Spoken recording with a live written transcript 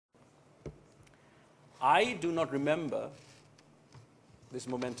I do not remember this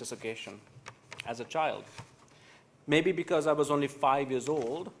momentous occasion as a child. Maybe because I was only 5 years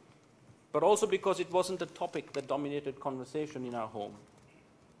old, but also because it wasn't a topic that dominated conversation in our home.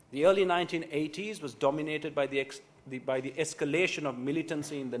 The early 1980s was dominated by the escalation of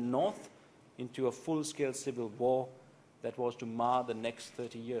militancy in the north into a full-scale civil war that was to mar the next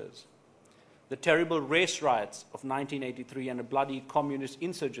 30 years. The terrible race riots of 1983 and a bloody communist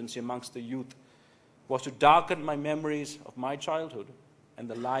insurgency amongst the youth was to darken my memories of my childhood and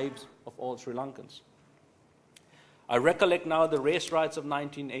the lives of all Sri Lankans. I recollect now the race riots of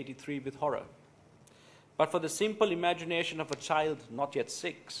 1983 with horror. But for the simple imagination of a child not yet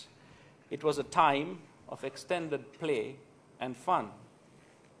 6, it was a time of extended play and fun.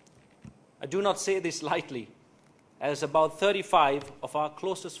 I do not say this lightly, as about 35 of our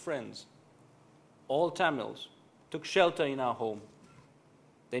closest friends, all Tamils, took shelter in our home.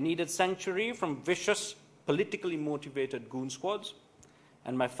 They needed sanctuary from vicious, politically motivated goon squads,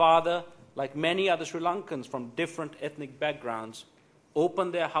 and my father, like many other Sri Lankans from different ethnic backgrounds,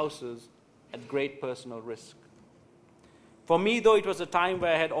 opened their houses at great personal risk. For me, though, it was a time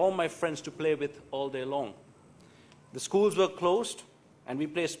where I had all my friends to play with all day long. The schools were closed, and we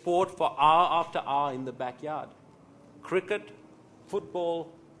played sport for hour after hour in the backyard. Cricket,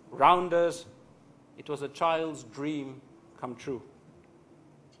 football, rounders. It was a child's dream come true.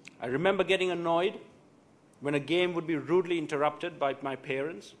 I remember getting annoyed when a game would be rudely interrupted by my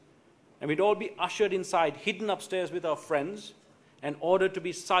parents, and we'd all be ushered inside, hidden upstairs with our friends, and ordered to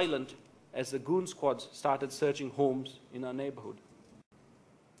be silent as the goon squads started searching homes in our neighborhood.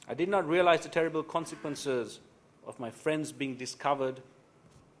 I did not realize the terrible consequences of my friends being discovered,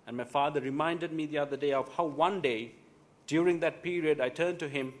 and my father reminded me the other day of how one day, during that period, I turned to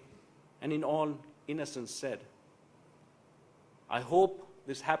him and in all innocence said, "I hope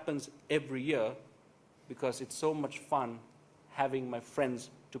this happens every year because it's so much fun having my friends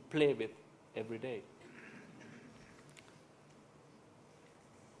to play with every day."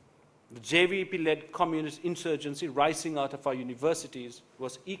 The JVP-led communist insurgency rising out of our universities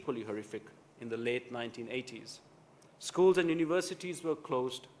was equally horrific in the late 1980s. Schools and universities were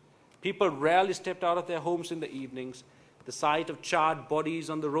closed. People rarely stepped out of their homes in the evenings. The sight of charred bodies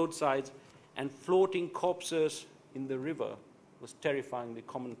on the roadsides and floating corpses in the river was terrifyingly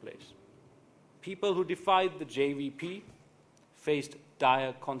commonplace. People who defied the JVP faced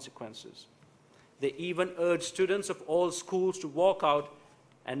dire consequences. They even urged students of all schools to walk out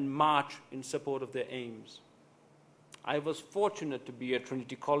and march in support of their aims. I was fortunate to be at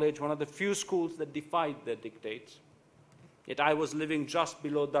Trinity College, one of the few schools that defied their dictates. Yet I was living just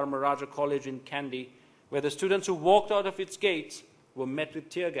below Dharmaraja College in Kandy, where the students who walked out of its gates were met with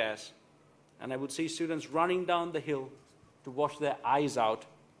tear gas, and I would see students running down the hill to wash their eyes out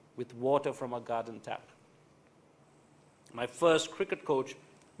with water from a garden tap. My first cricket coach,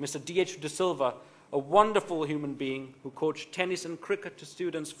 Mr. D.H. De Silva, a wonderful human being who coached tennis and cricket to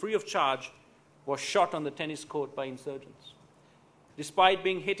students free of charge, was shot on the tennis court by insurgents. Despite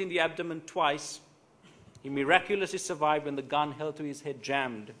being hit in the abdomen twice, he miraculously survived when the gun held to his head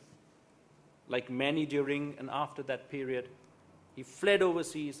jammed. Like many during and after that period, he fled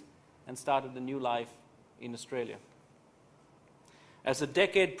overseas and started a new life in Australia. As the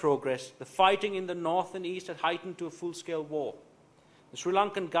decade progressed, the fighting in the north and east had heightened to a full-scale war. The Sri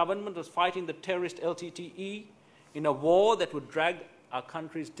Lankan government was fighting the terrorist LTTE in a war that would drag our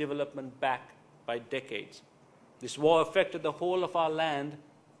country's development back by decades. This war affected the whole of our land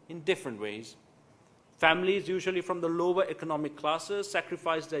in different ways. Families, usually from the lower economic classes,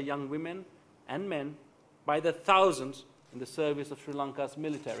 sacrificed their young women and men by the thousands in the service of Sri Lanka's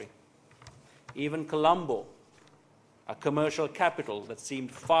military. Even Colombo, a commercial capital that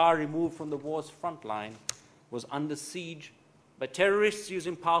seemed far removed from the war's front line, was under siege by terrorists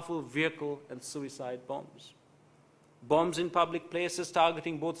using powerful vehicle and suicide bombs. Bombs in public places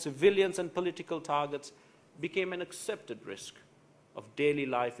targeting both civilians and political targets became an accepted risk of daily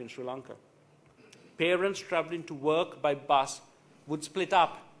life in Sri Lanka. Parents traveling to work by bus would split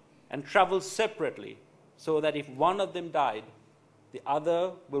up and travel separately so that if one of them died, the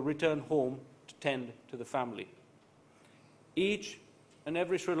other will return home to tend to the family. Each and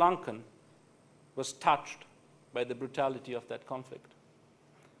every Sri Lankan was touched by the brutality of that conflict.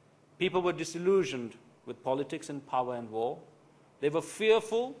 People were disillusioned with politics and power and war. They were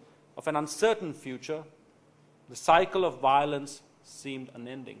fearful of an uncertain future. The cycle of violence seemed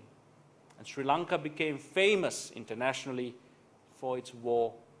unending. And Sri Lanka became famous internationally for its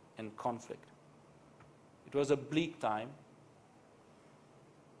war and conflict. It was a bleak time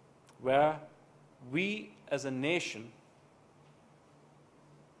where we as a nation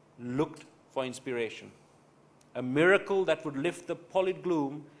looked for inspiration, a miracle that would lift the pallid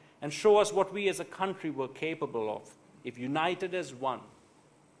gloom and show us what we as a country were capable of if united as one,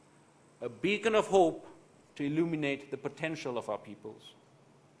 a beacon of hope to illuminate the potential of our peoples.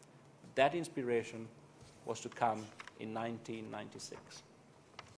 That inspiration was to come in 1996.